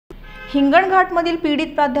हिंगणघाटमधील पीडित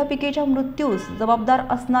प्राध्यापिकेच्या मृत्यूस जबाबदार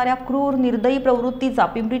असणाऱ्या क्रूर निर्दयी प्रवृत्तीचा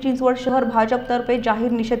पिंपरी चिंचवड शहर भाजपतर्फे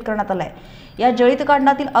जाहीर निषेध करण्यात आलाय। या जळीत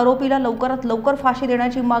कांडातील आरोपीला लवकरात लवकर फाशी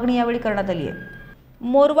देण्याची मागणी यावेळी करण्यात आली आहे।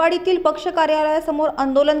 मोरवाडीतील पक्ष कार्यालयासमोर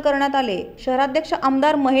आंदोलन करण्यात आले। शहराध्यक्ष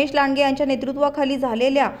आमदार महेश लांडगे यांच्या नेतृत्वाखाली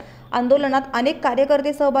झालेल्या आंदोलनात अनेक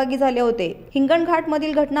कार्यकर्ते सहभागी झाले होते।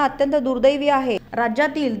 हिंगणघाटमधील घटना अत्यंत दुर्दैवी आहे।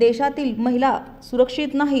 राज्यातील देशातील महिला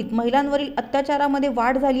सुरक्षित नाहीत। महिलांवरील अत्याचारामध्ये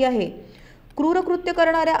वाढ झाली आहे। क्रूर कृत्य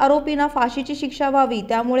करणाऱ्या आरोपींना फाशीची शिक्षा व्हावी,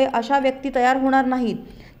 त्यामुळे अशा व्यक्ती तयार होणार नाहीत,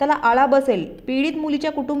 त्याला आळा बसेल। पीडित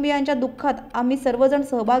मुलीच्या कुटुंबियांच्या दुःखात आम्ही सर्वजण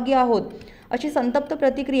सहभागी आहोत, अशी संतप्त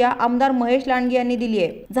प्रतिक्रिया आमदार महेश लांडगे यांनी दिली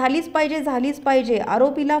आहे। झालीच पाहिजे,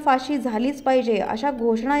 आरोपीला फाशी झालीच पाहिजे, अशा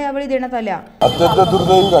घोषणा यावेळी देण्यात आल्या। अत्यंत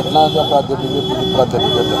दुर्दैवी घटना त्या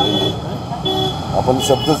प्राध्यापिका झालेली। आपण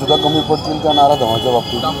शब्द सुद्धा कमी पडतील त्या नाराधमाच्या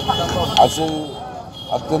बाबतीत। असे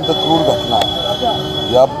अत्यंत क्रूर घटना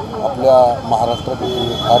या आपल्या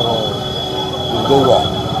महाराष्ट्रातील फार दुर्दैवी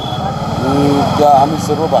आहे आणि त्या आम्ही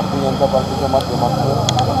सर्व भारतीय जनता पार्टीच्या माध्यमातून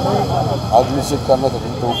आज निषेध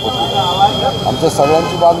करण्यासाठी तो उपस्थित आहे। आमच्या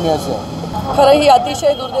सगळ्यांची मागणी अशी आहे। खरं ही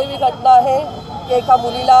अतिशय दुर्दैवी घटना आहे की एका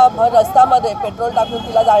मुलीला भर रस्त्यामध्ये पेट्रोल टाकून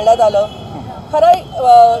तिला जाळण्यात आलं। खरं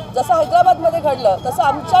जसं हैदराबादमध्ये घडलं तसं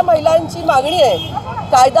आमच्या महिलांची मागणी आहे,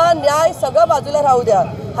 कायदा न्याय सगळं बाजूला राहू द्या।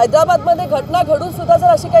 हैदराबादमध्ये घटना घडून सुद्धा जर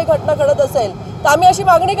अशी काही घटना घडत असेल तर आम्ही अशी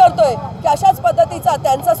मागणी करतोय की अशाच पद्धतीचा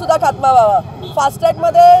त्यांचा सुद्धा खात्मा व्हावा। फास्ट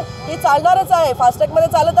ट्रॅकमध्ये ही चालणारच आहे। फास्ट ट्रॅकमध्ये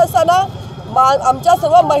चालत असताना आमच्या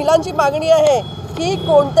सर्व महिलांची मागणी आहे की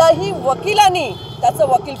कोणत्याही वकिलांनी त्याचं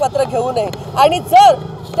वकीलपत्र घेऊ नये आणि जर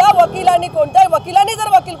त्या वकिलांनी कोणत्याही वकिलांनी जर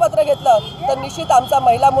वकीलपत्र घेतलं तर निश्चित आमचा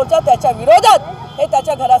महिला मोर्चा त्याच्या विरोधात हे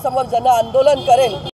त्याच्या घरासमोर जन आंदोलन करेल।